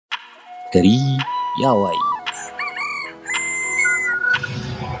Gari ya waye.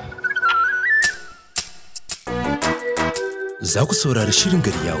 Za ku saurari shirin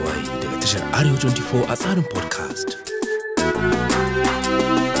Gari ya waye daga tashar Arewa 24 a tsarin podcast.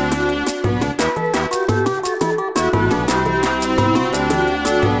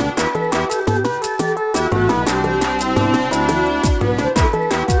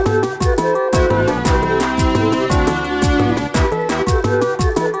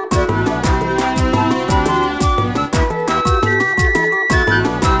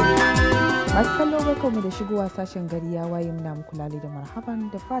 Mu da shigowa sashen Gari ya waye, muna muku lale da marhaban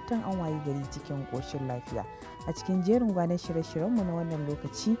da fatan an waye gari cikin ƙoshin lafiya. A cikin jerin gwanon shirye-shiryenmu na wannan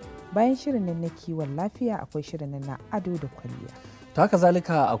lokaci, bayan shirin nan na kiwon lafiya akwai shirin nan na ado da kwalliya. Ta haka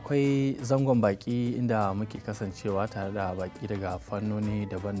zalika akwai zangon baki inda muke kasancewa tare da baki daga fannoni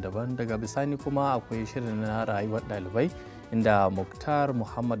daban-daban. Daga bisani kuma akwai shirin na rayuwar ɗalibai inda Muktar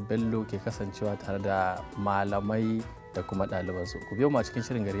Muhammad Bello ke kasancewa tare da malamai da kuma ɗalibansu. Ku biyo mu a cikin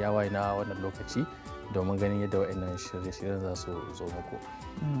shirin Gari ya waye na wannan lokaci domin ganin yadda waɗannan shirye-shiryen za su zo muku.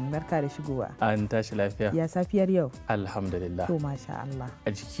 Barka da shigowa. An tashi lafiya? Ya safiyar yau? Alhamdulillah. To masha Allah.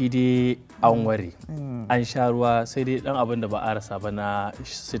 A jiki dai an ware, an sha ruwa, sai dai dan abin da ba a rasa ba na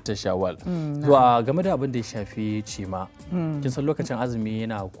sita shawwal. Zuwa game da abin da ya shafi cima. Kin san lokacin azumi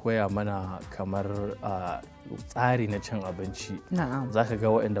yana koya mana kamar tsari na cin abinci. Za ka ga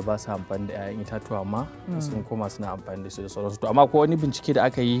waɗanda ba su amfani da 'ya'yan itatuwa ma sun koma suna amfani da su da sauransu. To amma ko wani bincike da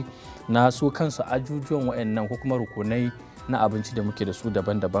aka yi na su kansu ajujuwan waɗannan ko kuma rukunai na abinci da muke da su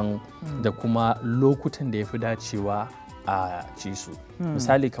daban-daban da kuma lokutan da ya fi dacewa a ci su.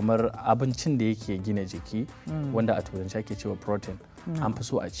 Misali kamar abincin da yake gina jiki wanda a turanci ake cewa protein, an fi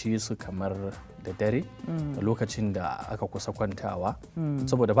so a ci su kamar da dare a lokacin da aka kusa kwantawa,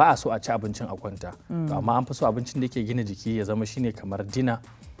 saboda ba a so a ci abincin a kwanta, amma an fi so abincin da yake gina jiki ya zama shine kamar dina,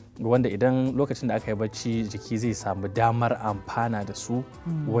 wanda idan lokacin da aka yi bacci jiki zai samu damar amfana da su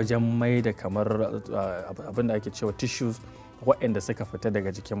wajen mai da kamar abin da ake cewa tissues waɗanda suka fita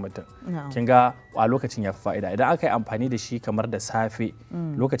daga jikin mutum. Kin ga a lokacin ya fi fa'ida idan aka yi amfani da shi kamar da safe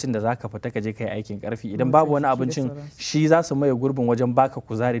lokacin da za ka fita ka je ka yi aikin karfi, idan babu wani abincin shi za su maye gurbin wajen baka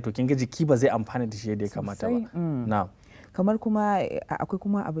kuzari, to kin ga jiki ba zai amfana da shi yadda ya kamata ba. Na'am. Kamar kuma akwai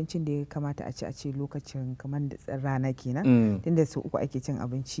kuma abincin da ya kamata a ci lokacin kamar da rana kenan, tunda sau uku ake cin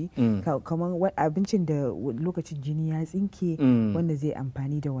abinci, kamar abincin da lokacin jini ya tsinke wanda zai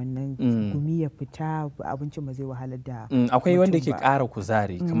amfani da wannan gumi ya fita, abincin ba zai wahalar da akwai wanda ke ƙara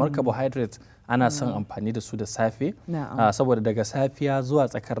kuzari kamar carbohydrates ana son amfani da su da safe, saboda daga safiya zuwa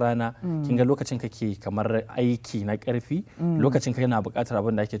tsakar rana kin ga lokacin kake kamar aiki na ƙarfi, lokacin kai yana buƙatar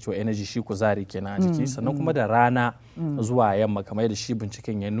abin da ake cewa energy, shi kuzari kenan a jiki. Sannan kuma da rana zuwa yamma kamar da shi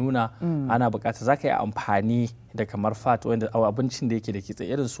binciken ya nuna ana buƙatar za ka yi amfani da kamar fat wanda abincin da yake da kitse,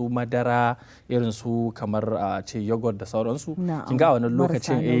 irin su madara, irin su kamar ce yogurt da sauransu. Kin ga a wannan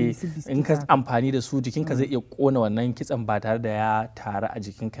lokacin in ka amfani da su jikinka zai iya kona wannan kitsen ba tare da ya taru a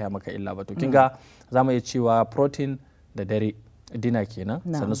jikinka ya maka illa ba. To kin ga za mu iya cewa protein da dare dina kenan,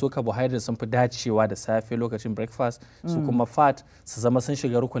 sannan su carbohydrates sun fi dacewa da safe lokacin breakfast, su kuma fat su zama sun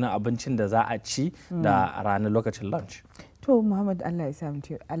shiga rukunin abincin da za a ci da ranar lokacin lunch. To Muhammad, Allah ya samu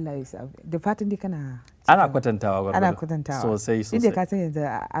Allah ya samu da fatan dai kana ana kwatantawa gwargwado. Ana kwatantawa sosai. Inda ka san yanzu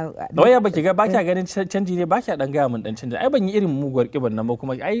da waya baki ga baki ganin canji ne, baki dan gaya mun dan canji. Ai ban yi irin muguwar kiban nan ba,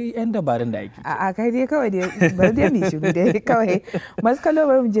 kuma ai yan dabarun da ake. A kai dai kawai dai bari dai mu shiru dai kawai. Masu kallo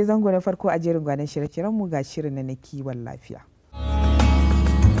bari mu je zango na farko a jerin gwanan shirye-shiryen mu, ga shirin na kiwon lafiya.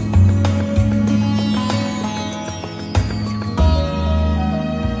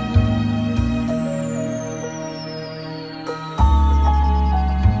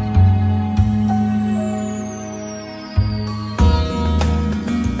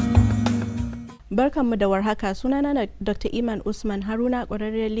 Barkanmu da warhaka, sunana na Dr. Iman Usman Haruna,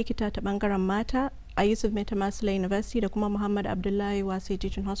 ƙwararriyar likita ta bangaren mata a Yusuf Metamasila University da kuma Muhammad Abdullahi Waye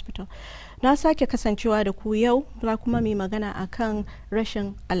Teaching Hospital. Na sake kasancewa da ku yau, za kuma mai magana akan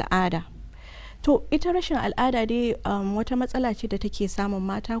rashin al'ada. To ita rashin al'ada dai wata matsala ce da take samun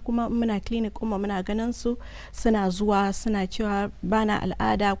mata, kuma muna clinic kuma muna ganin su suna zuwa suna cewa bana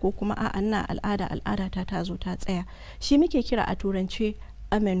al'ada ko kuma a'a ina al'ada ta zo ta tsaya. Shi muke kira a turance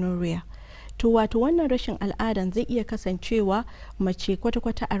amenorrhea. To wato wannan rashin al'adan zai iya kasancewa mace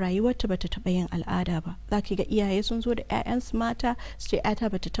kwata-kwata a rayuwarta bata taɓa yin al'ada ba. Za ki ga iyaye sun zo da 'ya'yansu mata su ce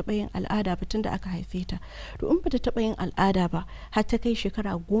 'yata bata taɓa yin al'ada ba tun da aka haife ta. To in bata taɓa yin al'ada ba har ta kai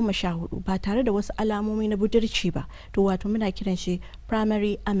shekara 14 ba tare da wasu alamomi na budurci ba, to wato muna kiran shi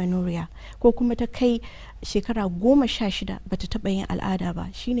primary amenorrhea ko kuma ta kai shekara 16 bata taba yin al'ada ba,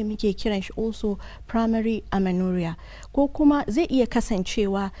 shine muke kiran shi also primary amenorrhea. Ko kuma zai iya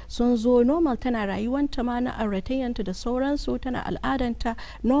kasancewa sun zo normal, tana rayuwanta ma na auratayyanta da sauransu, tana al'adanta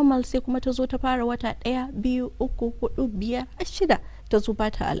normal, sai kuma ta zo ta fara wata 1, 2, 3, 4, 5, 6 ta zo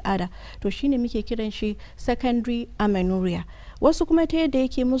ba ta al'ada, to shine muke kiran shi secondary amenorrhea. Wasu kuma ta yadda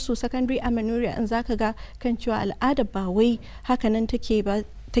yake musu secondary amenorrhea in zaka ga kan cewa al'ada ba wai hakanan take ba,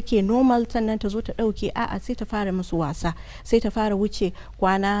 take normal sannan ta zo ta dauke, a'a sai ta fara musu wasa, sai ta fara wuce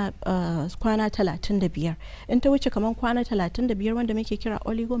kwana 35. In ta wuce kaman kwana 35 wanda muke kira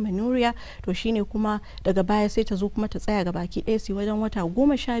oligomenorrhea, to shine kuma daga baya sai ta zo kuma ta tsaya ga baki ɗaya sai wajen wata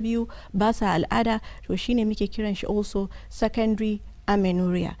 12 ba sa al'ada, to shine muke kiran shi also secondary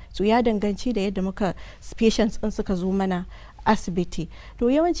amenorrhea. So ya danganci da yadda muka patients din suka zo mana asibiti. To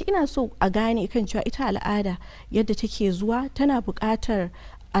yawanci ina so a gane kan cewa ita al'ada yadda take zuwa tana buƙatar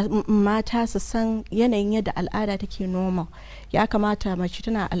mata su san yanayin yadda al'ada take normal. Ya kamata mace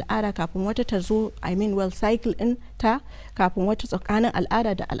tana al'ada kafin wata ta zo, cycle in ta kafin wata tsakanin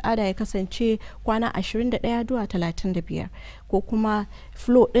al'ada da al'ada ya kasance kwana 21 zuwa 35, ko kuma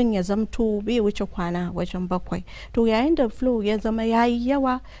flow din ya zamto bai wuce kwana wajen 7. To yayin da flow ya zama yayi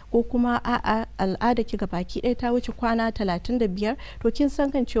yawa ko kuma a'a al'ada ki gabaki ɗaya ta wuce kwana 35, to kin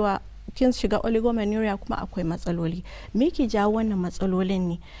san kan cewa kin shiga oligomenorrhea kuma akwai matsaloli. Me ke jawo wannan matsalolin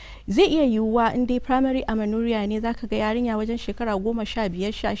ne? Zai iya yiwuwa in dai primary amenorrhea ne zaka ga yarinya wajen shekara 15,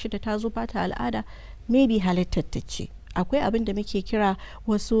 16 ta zo ba ta al'ada, maybe halittar ta ce. Akwai abin da muke kira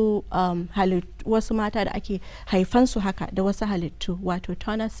wasu mata da ake haifansu haka da wasu halittu, wato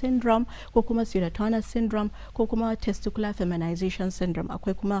Turner syndrome ko kuma Turner syndrome ko kuma testicular feminization syndrome.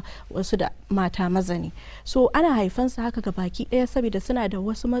 Akwai kuma wasu da mata maza ne, so ana haifansu haka ga baki ɗaya saboda suna da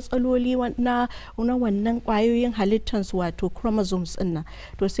wasu matsaloli na wannan kwayoyin halittansu, wato chromosomes ɗin nan.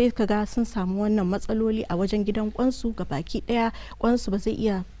 To sai kaga sun samu wannan matsaloli a wajen gidan kwansu ga baki ɗaya, kwansu ba zai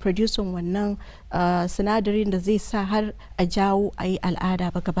iya producing wannan sinadarin da zai sa har a jawo a yi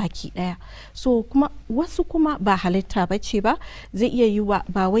al'ada ba ga baki daya. So kuma wasu kuma ba halitta ba ce ba, zai iya yi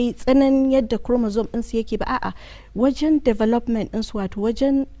ba wai tsanan yadda chromosome ɗinsu yake ba, a'a wajen development ɗinsu, wato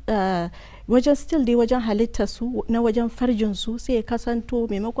wajen still dai wajen halitta su na wajen farjin su sai ya kasanto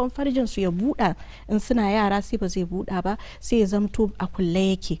maimakon farjin su ya buɗa in suna yara sai ba zai buɗa ba, sai ya zamto a kulle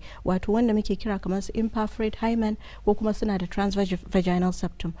yake, wato wanda muke kira kamar su imperforate hymen ko kuma suna da transvaginal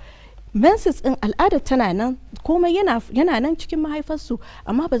septum. Menses din al'ada tana nan, komai yana nan cikin mahaifarsu,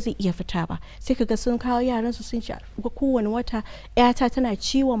 amma ba zai iya fita ba. Sai kaga sun kawo yaran su sun ci kowane wata yata tana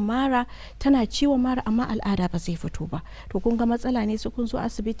ciwon mara amma al'ada ba zai fito ba. To kun ga matsala ne, su kun zo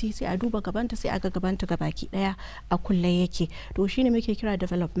asibiti sai a duba gabanta sai a ga gabanta gabaki daya a kulle yake. To shine muke kira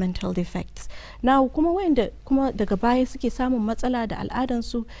developmental defects. Now kuma wanda kuma daga baya suke samun matsala da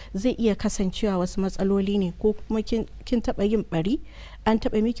al'adansu, zai iya kasancewa wasu matsaloli ne, ko kuma kin taba yin bari, an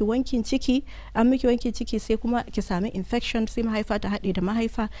taɓa miki wankin ciki, sai kuma ki sami infection, sai mahaifa ta haɗe da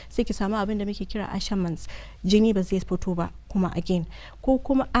mahaifa, sai ki samu abin da muke kira Asherman's, jini ba zai fito ba kuma again. Ko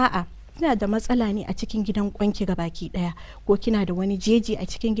kuma a'a kina da matsala ne a cikin gidan kwanki gabaki daya, ko kina da wani jeji a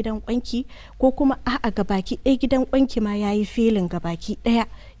cikin gidan kwanki, ko kuma a'a gabaki ɗaya gidan kwanki ma yayi filin gabaki daya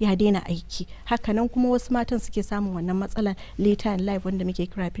ya daina aiki. Hakanan kuma wasu matan suke samun wannan matsalan later in life wanda muke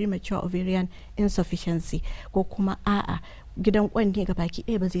kira premature ovarian insufficiency, ko kuma a'a gidan kwan ne baki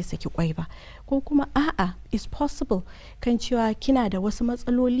ɗaya ba zai saki kwai ba, ko kuma a'a is possible kan cewa kina da wasu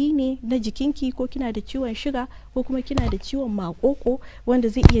matsaloli ne na jikinki, ko kina da ciwon shiga, ko kuma kina da ciwon makoko wanda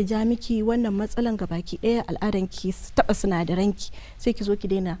zai iya ja miki wannan matsalan baki ɗaya al'adan ki taba sinadaranki sai ki zo ki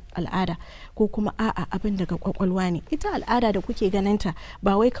daina al'ada, ko kuma a'a abin daga kwakwalwa ne. Ita al'ada da kuke ganinta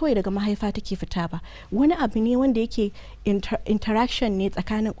ba wai kawai daga mahaifa take fita ba, wani abu ne wanda yake interaction ne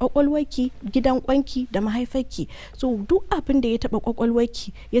tsakanin kwakwalwarki, gidan kwanki da mahaifarki. So duk abin da ya taba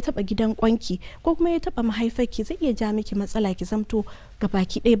kwakwalwarki, ya taba gidan kwanki, ko kuma ya taba mahaifarki, zai iya ja miki matsala ki zamto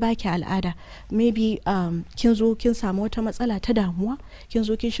gabaki ɗaya baki al'ada. Maybe kin zo kin samu wata matsala ta damuwa, kin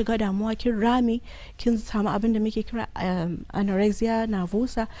zo kin shiga damuwa, kin rame, kin samu abin da muke kira anorexia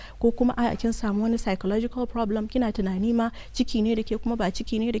nervosa, ko kuma kin samu wani psychological problem, kina tunani ma ciki ne da ke kuma ba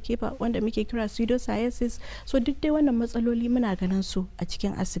ciki ne da ke ba, wanda muke kira pseudosciasis. So duk dai wannan matsaloli muna ganin su a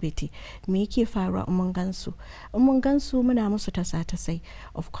cikin asibiti. Me yake faruwa in mun gansu? In mun gansu muna musu tasa-tasai.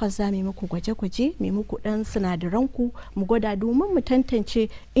 Of course za mu yi muku gwaje-gwaje, mu yi muku dan sinadaranku mu gwada domin mu tantance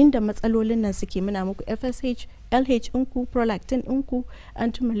inda matsalolin nan suke. Muna muku FSH, LH ɗinku, prolactin ɗinku,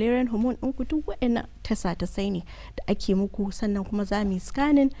 anti-malarian hormone ɗinku, duk waɗannan tasa-tasai ne da ake muku. Sannan kuma za mu yi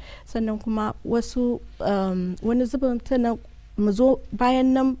scanning, sannan kuma wasu wani zubin sannan mu zo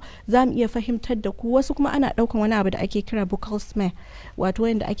bayan nan za mu iya fahimtar da ku. Wasu kuma ana ɗaukan wani abu da ake kira buccal smear, wato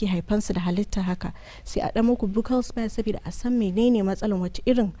wanda ake haifansu da halitta haka, sai a ɗan muku buccal smear saboda a san menene matsalan, wata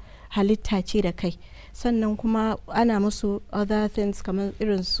irin halitta ce da kai. Sannan kuma ana musu other things kamar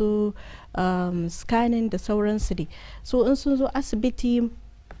irin su scanning da sauransu dai. So in sun zo asibiti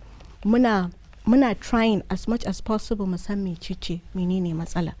muna trying as much as possible mu san menene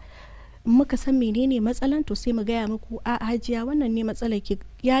matsala. Muka san menene matsalan to sai mu gaya muku a hajiya wannan ne matsalar ki,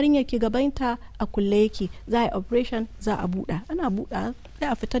 yarinyar ki gabanta a kulle yake, za a yi operation, za a buɗa, ana buɗa sai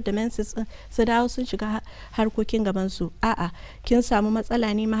a fitar da menses din su dawo sun shiga harkokin gaban su. A'a kin samu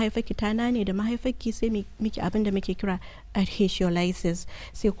matsala ne, mahaifarki ta nane da mahaifarki, sai miki abin da muke kira adhesiolysis,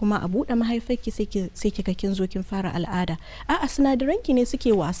 sai kuma a buɗe mahaifarki sai kika kin zo kin fara al'ada. A'a sinadaranki ne suke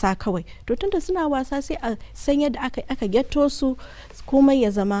wasa kawai, to tunda suna wasa sai a san yadda aka getto su komai ya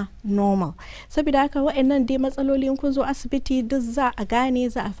zama normal. Saboda haka waɗannan dai matsaloli in kun zo asibiti duk za a gane,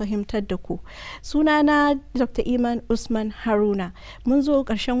 za a fahimtar da ku. Sunana Dr. Iman Usman Haruna. Mun zo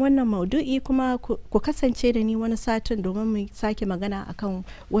ƙarshen wannan maudu'i, kuma ku kasance da ni wani satin domin mu sake magana akan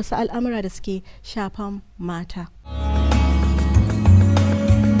wasu al'amura da suke shafan mata.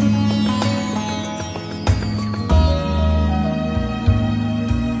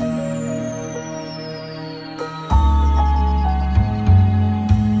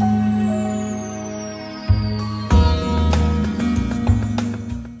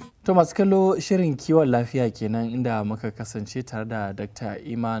 To masu kallo, shirin kiwon lafiya kenan inda muka kasance tare da Dr.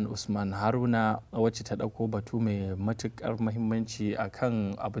 Iman Usman Haruna, wacce ta ɗauko batu mai matuƙar muhimmanci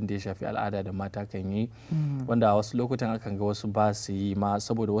akan abin da ya shafi al'ada da mata kan yi, wanda a wasu lokutan akan ga wasu ba su yi ma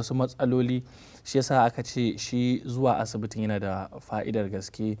saboda wasu matsaloli. Shi yasa aka ce shi zuwa asibitin yana da fa'idar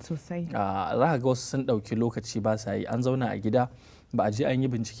gaske sosai. Za ka ga wasu sun ɗauki lokaci ba sa yi, an zauna a gida ba a je an yi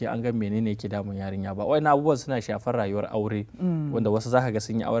bincike an ga menene yake damun yarinya ba. Wani abubuwan suna shafar rayuwar aure, wanda wasu zaka ga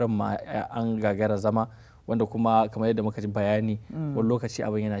sun yi auren ma an gagara zama, wanda kuma kamar yadda muka ji bayani wani lokaci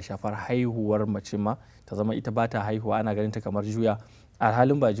abin yana shafar haihuwar mace ma, ta zama ita ba ta haihuwa, ana ganin ta kamar juya, a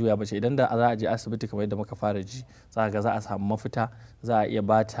halin ba juya ba ce. Idan da za a je asibiti kamar yadda muka fara ji, za ga za a samu mafita, za a iya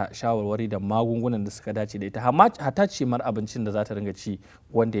ba ta shawarwari da magungunan da suka dace da ita, hata cimar abincin da za ta ringa ci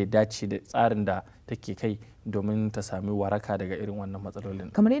wanda ya dace da tsarin da take kai domin ta sami waraka daga irin wannan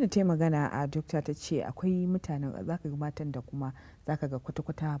matsalolin. Kamar yadda ta yi magana a dokta, ta ce akwai mutanen zaka ga matan da kuma zaka ga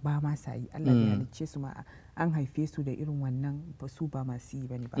kwata-kwata ba ma sa yi, Allah ya halicce su ma an haife su da irin wannan, ba su ba masu yi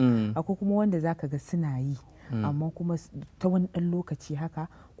bane ba. Akwai kuma wanda zaka ga suna yi amma kuma ta wani ɗan lokaci haka,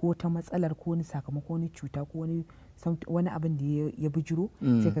 ko ta matsalar ko wani sakamako, wani cuta ko wani abin da ya bijiro,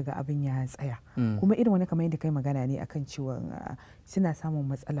 sai kaga abin ya tsaya. Kuma irin wani kamar yadda kai magana ne akan cewa suna samun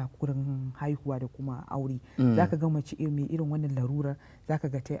matsala gurin haihuwa da kuma aure. Zaka ga mace mai irin wannan larurar, zaka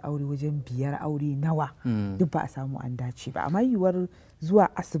ga ta aure wajen 5 aure nawa, duk ba a samu an dace ba. Amma yiwuwar zuwa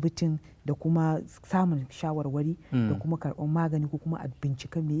asibitin da kuma samun shawarwari da kuma karɓar magani ko kuma a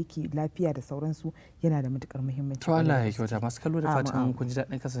bincika me yake lafiya da sauransu yana da matukar muhimmanci. To Allah ya kyauta. Masu kallo da fatan kun ji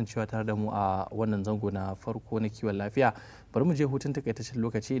daɗin kasancewa tare da mu a wannan zango na farko na kiwon lafiya. Bari mu je hutun takaitaccen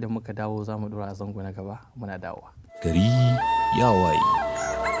lokaci, idan muka dawo za mu dora a zango na gaba. Muna dawowa. Gari ya waye.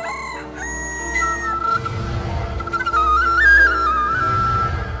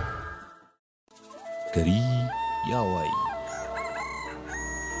 Gari ya waye.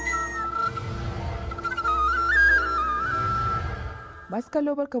 Masu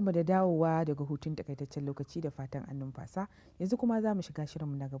kallo barkanmu da dawowa daga hutun takaitaccen lokaci, da fatan an numfasa. Yanzu kuma za mu shiga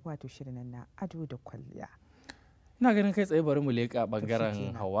shirinmu na gaba, wato shirin na ado da kwalliya. Ina ganin kai tsaye bari mu leƙa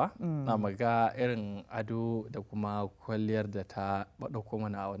bangaren Hawa, na maga irin ado da kuma kwalliyar da ta ɗauko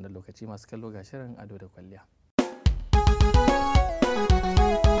mana a wannan lokaci. Masu kallo ga shirin ado da kwalliya.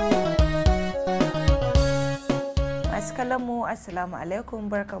 Masu kallon mu assalamu alaikum,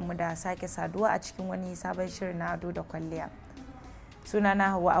 barkanmu da sake saduwa a cikin wani sabon shirin na ado da kwalliya. Sunana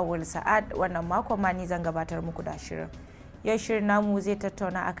Hawa Awul Sa'ad. Wannan makon ma ni zan gabatar muku da shirin. Yau shirin namu zai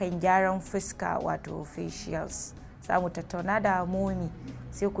tattauna akan gyaran fuska, wato facials. Za mu tattauna da Momi,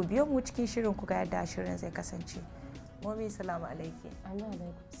 sai ku biyo mu cikin shirin ku ga yadda shirin zai kasance. Momi, salamu alaiki.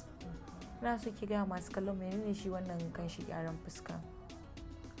 Na so ki gaya masu kallon menene shi wannan kan shi gyaran fuska?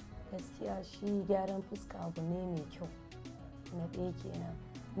 Gaskiya shi gyaran fuska abu ne mai kyau, na ɗaya kenan.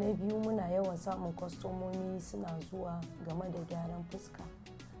 Na biyu, muna yawan samun kwastomomi suna zuwa game da gyaran fuska,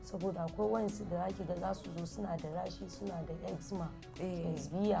 saboda akwai wayansu da zaki ga za su zo suna da rashi, suna da eczema,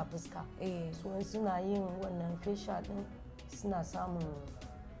 XB a fuska, so suna yin wannan facial din suna samun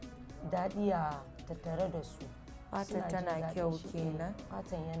daɗi a tattare da su. Fatan tana kyau kenan.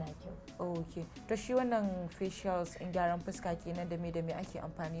 Fatan yana kyau. Okay. To shi wannan facials in gyaran fuska kenan, da me ake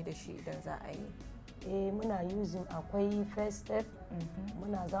amfani da shi idan za a yi? muna using akwai first step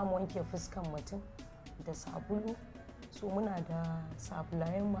za mu wanke fuskan mutum da sabulu, so muna da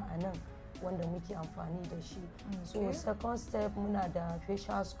sabulayen mu a nan wanda muke amfani da shi. So second step muna da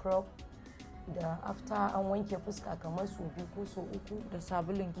facial scrub da after an wanke fuska kamar su 2 ko su 3 da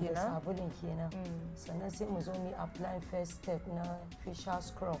sabulin kenan. Sannan sai mu zo mu apply first step na facial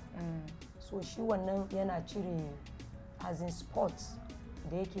scrub. So shi wannan yana cire as in spots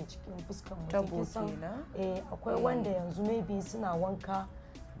da yake cikin fuskan mutum. Akwai wanda yanzu maybe suna wanka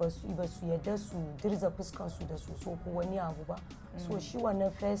ba su yadda su dirza fuskan su da soso ko wani abu ba. So shi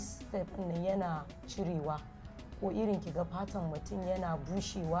wannan first step ɗin yana cirewa, ko irin kiga fatan mutum yana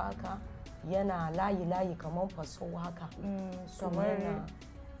bushewa haka, yana layi kamar faso haka. Kamar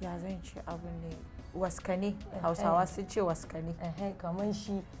ya zan ce abu ne waskane, Hausawa sun ce waskane. Kamar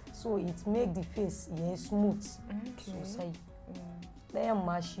shi, so it make the face yayi smooth sosai. Ɗayan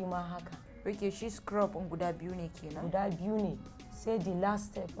ma shi ma haka. Shi scrub ɗin guda biyu ne kenan? Guda biyu ne. Sai the last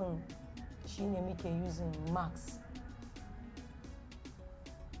step ɗin shine muke using max.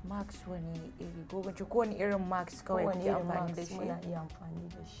 Max wani iri ko wani irin max kawai kuke amfani da shi? Muna iya amfani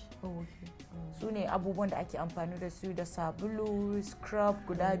da shi. Su ne abubuwan da ake amfani da su, da sabulu, scrub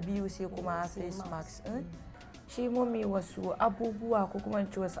guda biyu, sai kuma face mask. Shi mummy wasu abubuwa ko kuma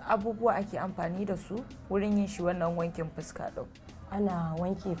wasu abubuwa ake amfani da su wurin yin shi wannan wankin fuska ɗin? Ana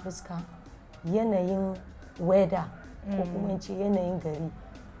wanke fuska yanayin weather ko kuma ce yanayin gari.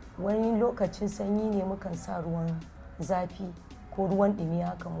 Wani lokacin sanyi ne mukan sa ruwan zafi ko ruwan ɗumi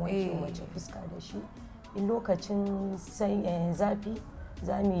haka mu wanke mace fuska da shi. In lokacin zafi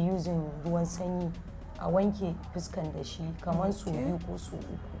za mu using ruwan sanyi a wanke fuskan da shi kamar su 2 ko su 3.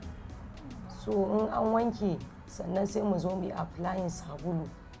 So in an wanke sannan sai mu zo mu applying sabulu.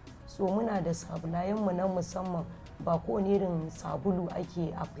 So muna da sabulayen mu na musamman, ba kowane irin sabulu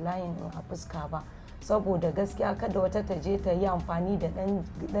ake applying a fuska ba, saboda gaskiya kada wata ta je ta yi amfani da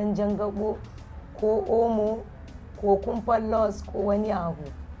dan jangabo ko omo ko kumfan loss ko wani abu.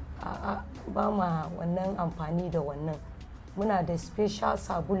 A'a, ba ma wannan amfani da wannan. Muna da special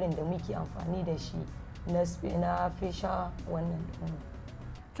sabulun da muke amfani da shi na facial wannan.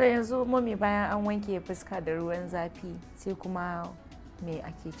 To yanzu mummy, bayan an wanke fuska da ruwan zafi sai kuma me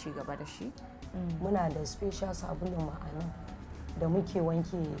ake ci gaba da shi? Muna da special sabulun ma'ana da muke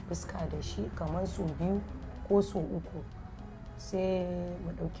wanke fuska da shi kamar su 2 ko su 3. Sai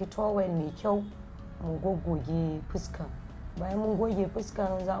mu ɗauki towel mai kyau mu goggoge fuskan. Bayan mun goge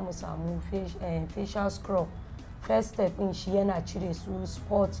fuskan za mu samu facial scrub. First step ɗin shi yana cire su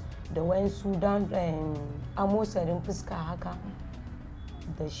spots da wayansu amosarin fuska haka,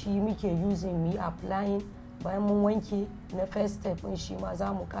 da shi muke using mu applying. Bayan mun wanke na first step ɗin shi ma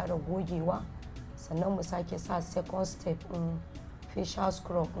za mu ƙara gogewa, sannan mu sake sa second step ɗin facial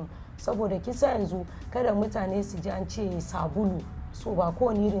scrub ɗin. Saboda kisa yanzu kada mutane su ji an ce sabulu, so ba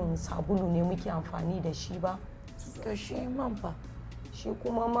kowane irin sabulu ne muke amfani da shi ba. To shi man fa? Shi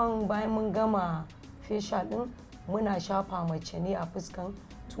kuma man bayan mun gama facial ɗin muna shafa mace ne a fuskan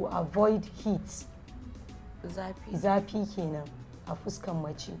to avoid heat. Zafi kenan a fuskan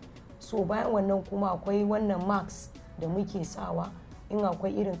mace. So bayan wannan kuma akwai wannan mask da muke sawa in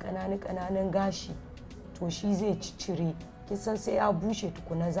akwai irin ƙananan gashi, to shi zai cire. Kisan sai ya bushe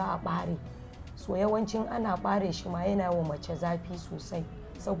tukuna za a ɓare. So yawancin ana ɓare shi ma yana wa mace zafi sosai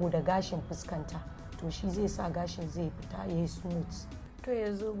saboda gashin fuskanta, to shi zai sa gashin zai fita yayi smooth. To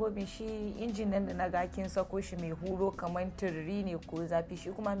yanzu Bobby, shi injin nan da na ga kin sako shi mai huro kamar tururi ne ko zafi, shi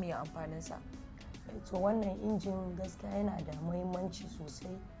kuma me amfanin sa? To wannan injin gaskiya yana da muhimmanci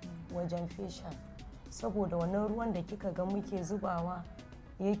sosai wajen facial, saboda wannan ruwan da kika ga muke zubawa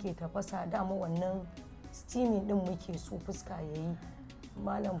yake tafasa, dama wannan steaming din muke so fuska yayi.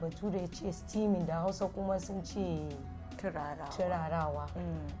 Malam Bature ya ce steaming, da Hausa kuma sun ce turarawa.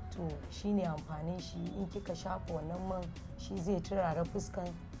 To shine amfanin shi. In kika shafa wannan man, shi zai turara fuskan,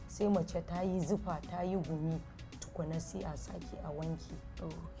 sai mace ta yi zufa ta yi gumi tukuna sai a sake a wanke.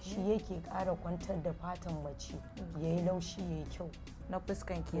 Shi yake ƙara kwantar da fatan mace yayi laushi yayi kyau na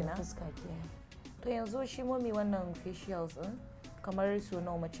fuskan kenan. To yanzu shi mummy, wannan facials din kamar so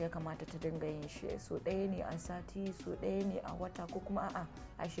nawa mace ya kamata ta dinga yin shi? So ɗaya ne a sati, so ɗaya ne a wata, ko kuma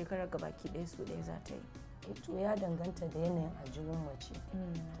a shekarar gabaki ɗaya so ɗaya za ta yi? To ya danganta da yanayin ajiyun mace.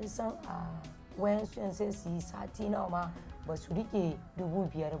 Kin san a wayansu yan sai su yi sati nawa ma ba su rike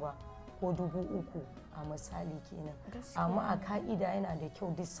 5,000 ba ko 3,000 a misali kenan. Amma a ka'ida yana da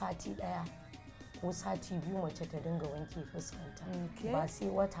kyau duk sati ɗaya ko sati 2 mace ta dinga wanke fuskanta, ba sai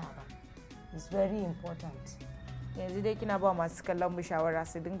wata ba. It's very important. Yanzu dai kina ba masu kallon mu shawara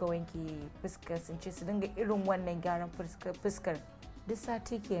su dinga wanke fuskar, sun ce su dinga irin wannan gyaran fuskar duk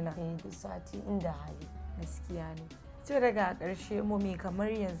sati kenan? Duk sati inda hali. Gaskiya ne. To daga ƙarshe mummy kamar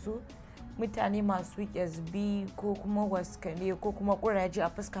yanzu mutane masu ƙyazbi ko kuma waskane ko kuma ƙuraje a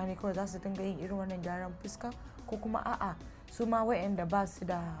fuska ne kawai za su dinga yin irin wannan gyaran fuska, ko kuma a'a su ma waɗanda ba su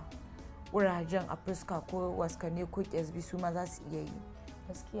da ƙurajen a fuska ko waskane ko ƙyazbi su ma za su iya yi?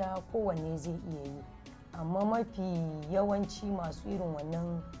 Gaskiya kowanne zai iya yi, amma mafi yawanci masu irin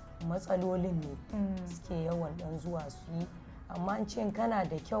wannan matsalolin ne suke yawan dan zuwa su yi, amma an ce kana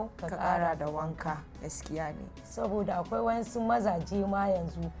da kyau ka ƙara da wanka. Gaskiya ne, saboda akwai wayansu mazaje ma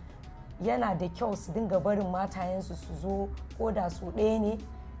yanzu yana da kyau su dinga barin matayensu su zo ko da su ɗaya ne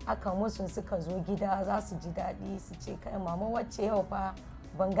aka musu suka zo gida za su ji daɗi su ce kai mama wacce yau fa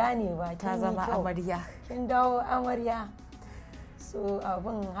ban gane ba ta zama amarya, kin dawo amarya. So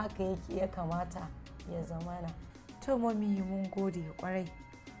abin haka yake ya kamata ya zamana. To mami mun gode kwarai.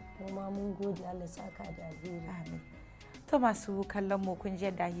 Kuma mun gode, Allah saka da alheri. Amin. To masu kallon mu kun ji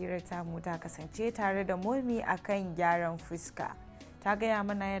yadda hirar tamu ta kasance tare da momi akan gyaran fuska. Ta gaya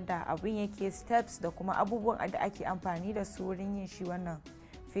mana yadda abin yake, steps da kuma abubuwan da ake amfani da su wurin yin shi wannan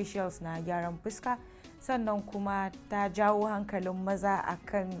facials na gyaran fuska. Sannan kuma ta jawo hankalin maza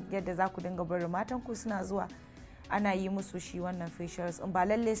akan yadda za ku dinga barin matanku suna zuwa ana yi musu shi wannan facials. In ba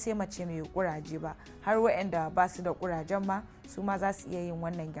lalle sai mace mai kuraje ba, har waɗanda ba su da kurajen ma su ma za su iya yin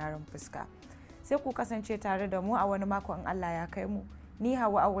wannan gyaran fuska. Sai ku kasance tare da mu a wani mako in Allah ya kai mu. Ni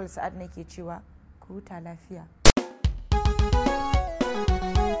Hauwa Awul Sa'ad nake cewa ku huta lafiya.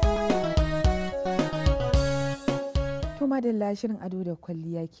 To madalla, shirin ado da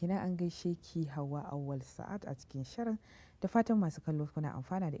kwalliya kenan, an gaishe ki Hauwa Awul Sa'ad a cikin shirin, da fatan masu kallo kuna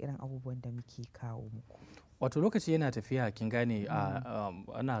amfana da irin abubuwan da muke kawo muku. Wato lokaci yana tafiya, kin gane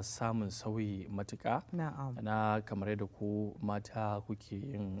ana samun sauyi matuƙa na kamar yadda ku mata kuke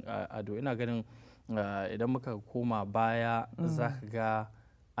yin ado. Ina ganin idan muka koma baya za ka ga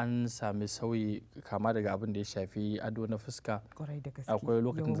an sami sauyi kama daga abin da ya shafi ado na fuska. Akwai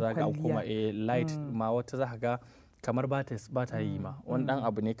lokacin da za ka koma light ma, wata za ka ga kamar ba ta yi ma, wani dan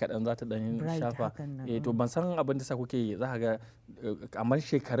abu ne kaɗan za ta dan shafa. To ban san abin da sa kuke yi, za ka ga kamar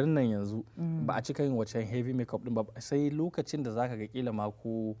shekarun nan yanzu ba a cika yin wancan heavy makeup din ba, sai lokacin da za ka ga kila ma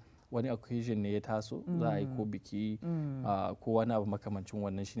ko wani occasion ne ya taso za a yi ko biki ko wani abu makamancin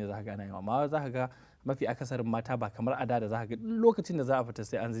wannan shine za ka ga ana yi. Amma za ka ga mafi akasarin mata ba kamar a da za ka ga lokacin da za a fita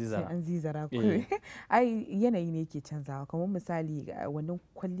sai an zizara. Ai yanayi ne ke canzawa, kamar misali wannan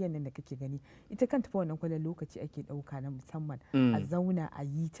kwalliyar nan da kake gani, ita kanta fa wannan kwalliyar lokaci ake dauka na musamman a zauna a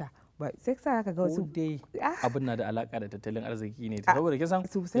yi ta. Ba sai ka ga wasu dai abin na da alaka da tattalin arziki ne, saboda kisan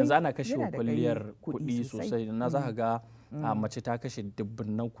yanzu ana kashe kwalliyar kuɗi sosai. Na za ka ga mace ta kashe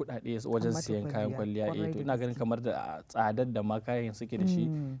dubunnan kuɗaɗe wajen siyan kayan kwalliya. To ina ganin kamar da tsadar da ma kayan suke da shi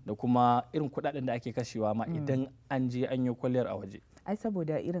da kuma irin kuɗaɗen da ake kashewa ma idan an je an yi kwalliyar a waje. Ai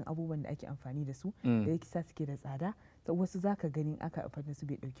saboda irin abubuwan da ake amfani da su da yake sa suke da tsada, wasu za ka ganin aka amfani da su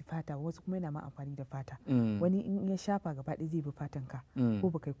bai dauki fata, wasu kuma yana ma amfani da fata. Wani in ya shafa gaba ɗaya zai bi fatan ka, ko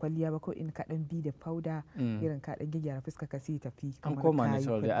ba kai kwalliya ba, ko in ka dan bi da powder irin ka dan gyara fuska ka sai tafi kamar an koma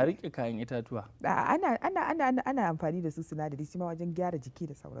natural. A rike kayan itatuwa ana amfani da su sinadari shi ma wajen gyara jiki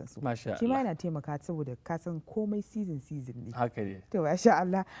da sauransu. Shi ma yana taimaka saboda ka san komai season ne. Haka ne. To masha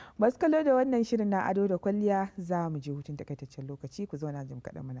Allah, masu kallo da wannan shirin na ado da kwalliya za mu je hutun takaitaccen lokaci, ku zauna jim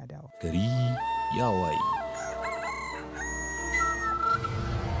kaɗan muna dawo. Gari ya waye.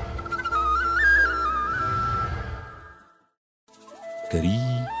 Gari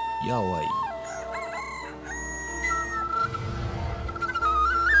ya waye.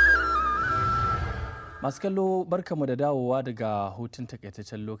 Masu kallo barkamu da dawowa daga hutun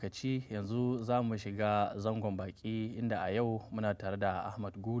takaitaccen lokaci. Yanzu za mu shiga zangon baki, inda a yau muna tare da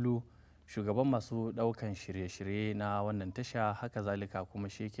Ahmad Gulu, shugaban masu daukan shirye-shirye na wannan tasha, haka zalika kuma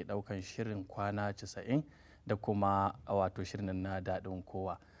shi ke daukan shirin kwana 90 da kuma wato shirin na daɗin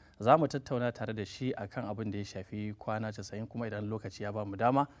kowa. Za mu tattauna tare da shi akan abin da ya shafi kwana 90, kuma idan lokaci ya ba mu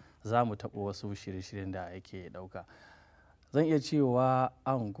dama za mu taɓa wasu shirye-shiryen da yake ɗauka. Zan iya cewa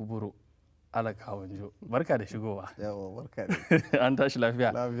an guburo alakawanjo, barka da shigowa. Yawa, barka da. An tashi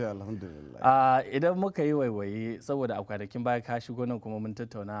lafiya? Lafiya, alhamdulillah. Idan muka yi waiwaye, saboda a kwanakin baya ka shigo nan kuma mun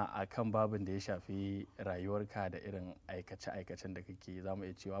tattauna akan babin da ya shafi rayuwarka da irin aikace-aikacen da kake, za mu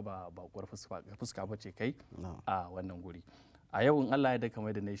iya cewa ba bakuwar fuska ba ce kai a wannan guri. A yau in Allah ya da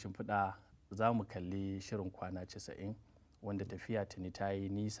kamar da na yi shimfiɗa, za mu kalli shirin kwana 90, wanda tafiya tuni ta yi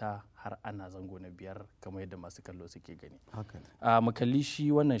nisa har ana zango na 5 kamar yadda masu kallo suke gani. Mu kalli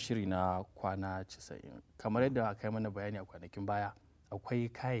shi wannan shiri na kwana 90, kamar yadda aka yi mana bayani a kwanakin baya, akwai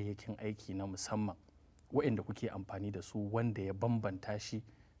kayayyakin aiki na musamman waɗanda kuke amfani da su, wanda ya bambanta shi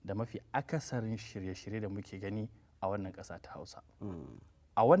da mafi akasarin shirye-shirye da muke gani a wannan ƙasa ta Hausa.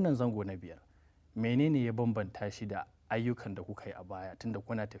 A wannan zango na 5 menene ya bambanta shi da ayyukan da kuka yi a baya tunda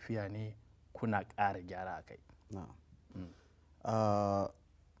kuna tafiya ne kuna ƙara gyara a kai?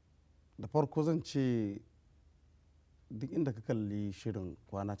 Da farko zan ce duk inda ka kalli shirin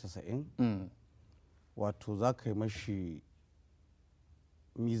kwana 90 wato za ka yi mashi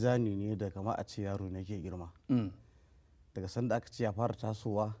mizani ne da kama a ce yaro ne ke girma daga sanda aka ce ya fara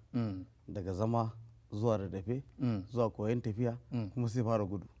tasowa daga zama zuwa rarrafe zuwa koyon tafiya kuma sai fara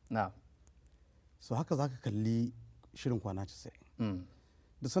gudu. So haka za ka kalli shirin kwana 90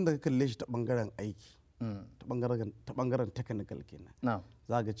 duk sanda ka kalle shi ta bangaren aiki ta bangaren technical kenan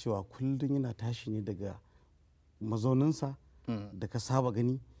za ga cewa kullum yana tashi ne daga mazauninsa da ka saba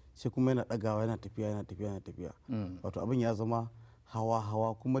gani sai kuma yana ɗagawa yana tafiya wato abin ya zama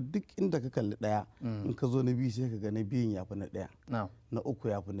hawa kuma duk inda ka kalli ɗaya in ka zo na biyu sai ka ga na biyun ya fi na ɗaya na uku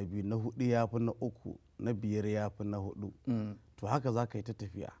ya fi na biyu na hudu ya fi na uku na biyar ya fi na hudu to haka za ka yi ta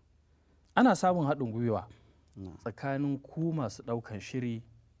tafiya. Ana samun haɗin gwiwa tsakanin ku masu ɗaukan shiri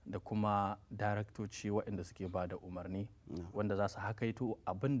da kuma daraktoci waɗanda suke ba da umarni wanda za su hakaito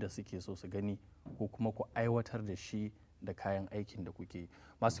abin da suke so su gani ko kuma ku aiwatar da shi da kayan aikin da kuke.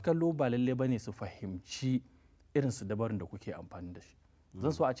 Masu kallo ba lalle bane su fahimci irin su dabarun da kuke amfani da shi.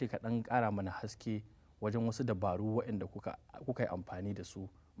 Zan so a ce ka ɗan ƙara mana haske wajen wasu dabaru waɗanda kuka yi amfani da su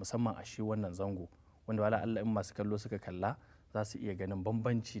musamman a shi wannan zango wanda wala Allah in masu kallo suka kalla za su iya ganin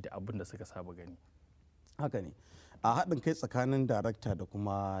bambanci da abin da suka saba gani. Haka ne a haɗin kai tsakanin darakta da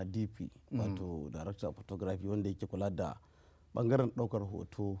kuma DP wato director of photography wanda yake kula da bangaren ɗaukar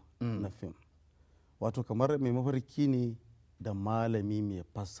hoto na fim wato kamar mai mafarki ne da malami mai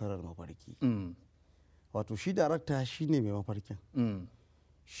fassarar mafarki. Wato shi darakta shi ne mai mafarkin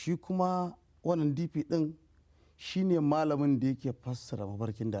shi kuma wannan DP ɗin shi ne malamin da yake fassara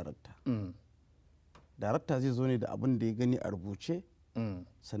mafarkin darakta. Darakta zai zo ne da abin da ya gani a rubuce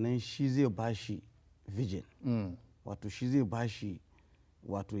sannan shi zai bashi vision wato shi zai bashi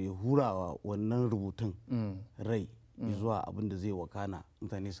wato ya hurawa wannan rubutun rai zuwa abin da zai wakana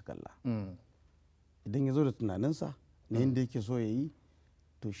mutane su kalla. Idan ya zo da tunaninsa na yadda yake so ya yi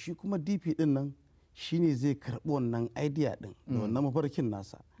to shi kuma DP din nan shi ne zai karɓi wannan idea din da wannan mafarkin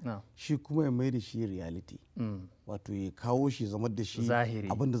nasa shi kuma ya mai da shi reality wato ya kawo shi zama da shi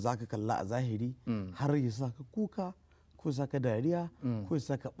abin da za ka kalla a zahiri har ya saka kuka ko ya saka dariya ko ya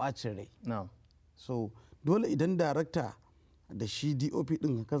saka ɓacin rai. So dole idan darakta da shi DOP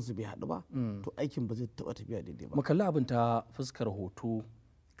din kansu bai haɗu ba to aikin ba zai taɓa tafiya daidai ba. Mu kalli abin ta fuskar hoto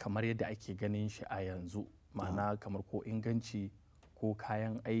kamar yadda ake ganin shi a yanzu ma'ana kamar ko inganci ko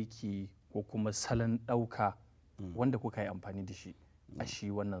kayan aiki ko kuma salon ɗauka wanda kuka yi amfani da shi a shi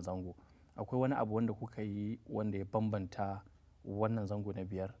wannan zango. Akwai wani abu wanda kuka yi wanda ya bambanta wannan zango na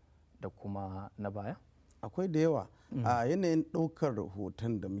 5 da kuma na baya? Akwai da yawa a yanayin ɗaukar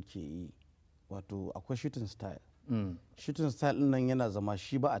hoton da muke yi wato akwai shooting style. Shooting style din nan yana zama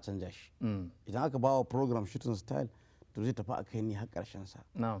shi ba a canja shi. Idan aka bawa program shooting style to zai tafi a kai ni har karshen sa.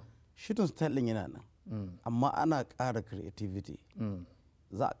 Shooting style din yana nan amma ana ƙara creativity.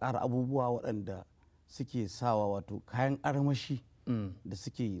 Za a ƙara abubuwa waɗanda suke sawa wato kayan armashi da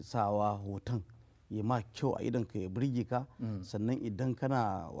suke sawa hoton ya ma kyau a idan ka ya burge ka sannan idan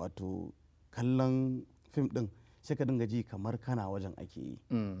kana wato kallon fim din sai ka dinga ji kamar kana wajen ake yi.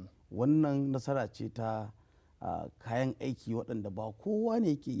 Wannan nasara ce ta kayan aiki waɗanda ba kowa ne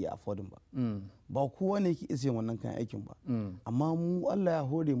yake iya affordin ba ba kowa ne yake isa wannan kayan aikin ba amma mu Allah ya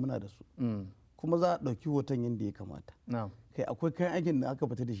hore muna da su kuma za a ɗauki hoton yadda ya kamata. Kai akwai kayan aikin da aka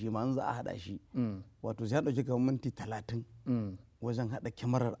fita da shi ma an za a haɗa shi wato sai a ɗauki kamar minti 30 wajen haɗa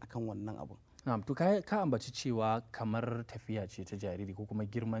kyamarar akan wannan abun. To ka ambaci cewa kamar tafiya ce ta jariri ko kuma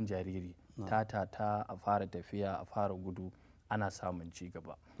girman jariri ta a fara tafiya a fara gudu ana samun ci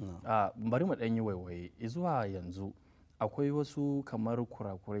gaba. Bari mu ɗan yi waiwaye zuwa yanzu akwai wasu kamar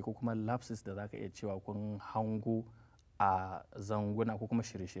kurakurai ko kuma lapses da zaka iya cewa kun hango a zanguna ko kuma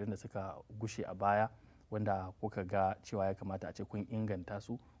shirye-shiryen da suka gushe a baya wanda kuka ga cewa ya kamata a ce kun inganta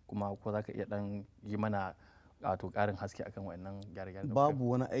su kuma ko zaka iya ɗan yi mana to ƙarin haske akan wannan gyare-gyare? Babu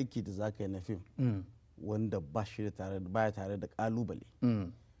wani aiki da zaka yi na fim wanda ba shi da baya tare da kalubale.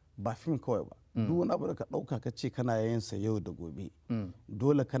 Ba fim kawai ba duk wani abu da ka ɗauka ka ce kana yin sa yau da gobe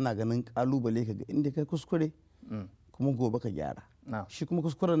dole kana ganin kalubale ka ga inda kai kuskure kuma gobe ka gyara. Shi kuma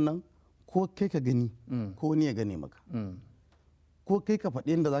kuskuren nan ko kai ka gani ko wani ya gane maka ko kai ka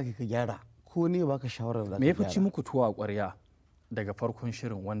faɗi inda zaka ka gyara ko ne baka shawarar da ka gyara. Me ya fi ci muku tuwa a ƙwarya daga farkon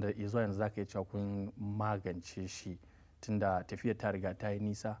shirin wanda zuwa yanzu zaka iya cewa kun magance shi tunda tafiyar ta riga ta yi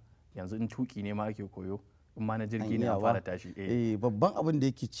nisa yanzu in tuki ne ma ake koyo in ma na jirgi ne a fara tashi? Babban abin da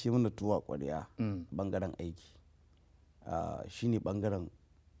yake ce mana tuwa ƙwarya bangaren aiki shine bangaren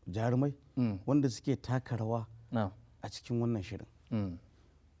jarumai wanda suke taka rawa a cikin wannan shirin.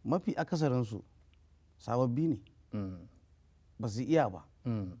 Mafi akasarinsu sababbi ne, ba su iya ba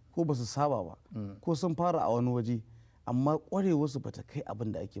ko ba su saba ba ko sun fara a wani waje amma kwarewarsu ba ta kai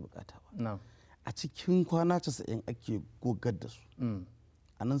abin da ake bukata ba. A cikin kwana 90 ake gogar da su,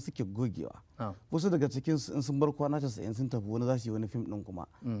 a nan suke gogewa. Wasu daga cikin in sun bar kwana 90 sun tafi wani za su yi wani fim din kuma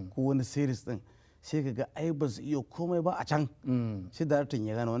ko wani series din, sai ka ga ai ba su iya komai ba a can, sai daraktan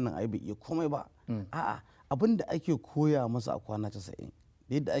ya gane wannan ai bai iya komai ba. A'a, abin da ake koya masa a kwana 90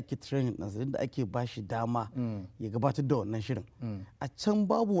 da yadda ake training ɗansa, yadda ake ba shi dama ya gabatar da wannan shirin, a can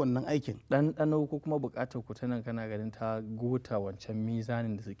babu wannan aikin. ɗanɗano ko kuma buƙatar ku ta nan kana ganin ta gota wancan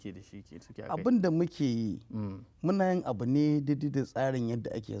mizanin da suke da shi suke akai. Abin da muke yi muna yin abu ne daidai da tsarin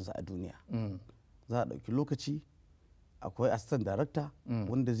yadda ake yanzu a duniya. Za a ɗauki lokaci, akwai assistant director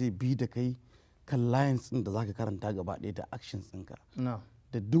wanda zai bi da kai kan lines ɗin da zaka karanta gaba ɗaya da actions ɗinka.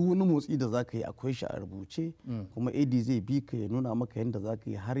 Da duk wani motsi da zaka yi akwai shi a rubuce, kuma AD zai bi ka ya nuna maka yadda zaka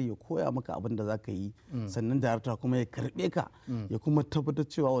yi har ya koya maka abin da zaka yi, sannan director kuma ya karɓe ka ya kuma tabbatar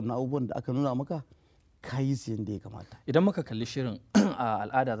cewa wannan abubuwan da aka nuna maka ka yi su yadda ya kamata. Idan muka kalli shirin a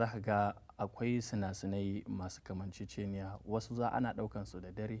al'ada za ka ga akwai sinasinai masu kamanceceniya, wasu za ana ɗaukan su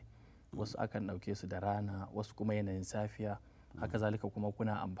da dare, wasu akan ɗauke su da rana, wasu kuma yanayin safiya. Haka zalika kuma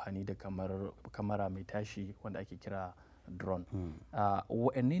kuna amfani da kamara mai tashi wanda ake kira drone.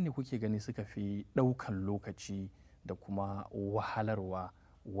 Wa'anne ne kuke gani suka fi ɗaukan lokaci da kuma wahalarwa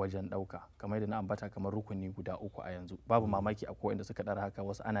wajen ɗauka? Kamar yadda na ambata, kamar rukuni guda 3 a yanzu, babu mamaki a inda suka ɗara haka,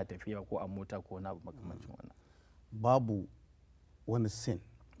 wasu ana tafiya ko a mota ko na makamancin wannan. Babu wani sin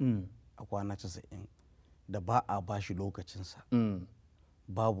a kwana 90 da ba a bashi lokacinsa.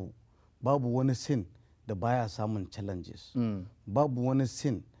 Babu wani sin da baya samun challenges. Babu wani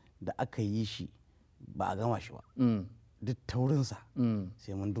sin da aka yi shi ba a gama shi ba. Duk taurinsa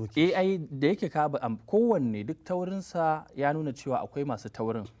sai mun doke. ai da yake ka kowanne duk taurinsa ya nuna cewa akwai masu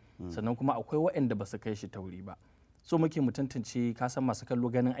taurin, sannan kuma akwai waɗanda ba su kai shi tauri ba. So muke mu tantance, ka san masu kallo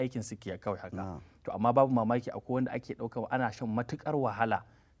ganin aikin suke kawai haka. To amma babu mamaki akwai wanda ake ɗauka ana shan matukar wahala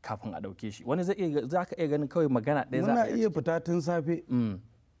kafin a ɗauke shi. Wani za ka iya ganin kawai magana ɗaya za a iya fita tun safe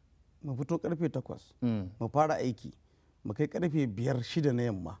mu fito karfe 8 mu fara aiki mu kai karfe 5-6 na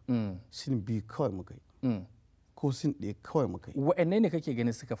yamma, sin biyu kawai mu kai ko sin ɗaya kawai mu kai. Wa'anne ne kake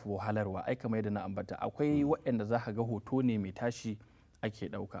ganin suka fi wahalarwa? Ai kamar yadda na ambata, akwai waɗanda za ka ga hoto ne mai tashi ake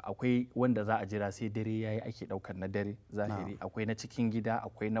ɗauka, akwai wanda za a jira sai dare yayi ake ɗaukar na dare zahiri, akwai na cikin gida,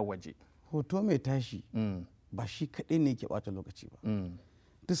 akwai na waje. Hoto mai tashi ba shi kaɗai ne ke ɓata lokaci ba.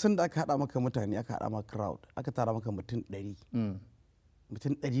 Duk sanda aka haɗa maka mutane, aka haɗa maka crowd, aka tara maka mutum 100,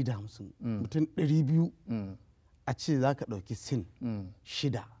 mutum 150, mutum 200, a ce za ka ɗauki sin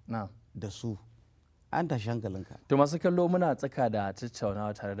 6 da su, an tashi hankalinka. To masu kallo, muna tsaka da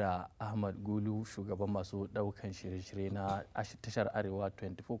tattaunawa tare da Ahmad Gulu, shugaban masu daukan shirye-shirye na tashar Arewa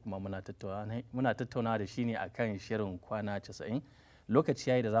 24, kuma muna tattaunawa da shi ne akan shirin kwana 90. Lokaci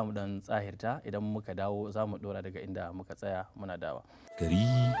yayi da zamu dan tsahirta, idan muka dawo zamu dora daga inda muka tsaya. Muna dawa. Gari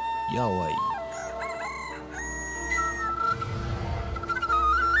ya waye.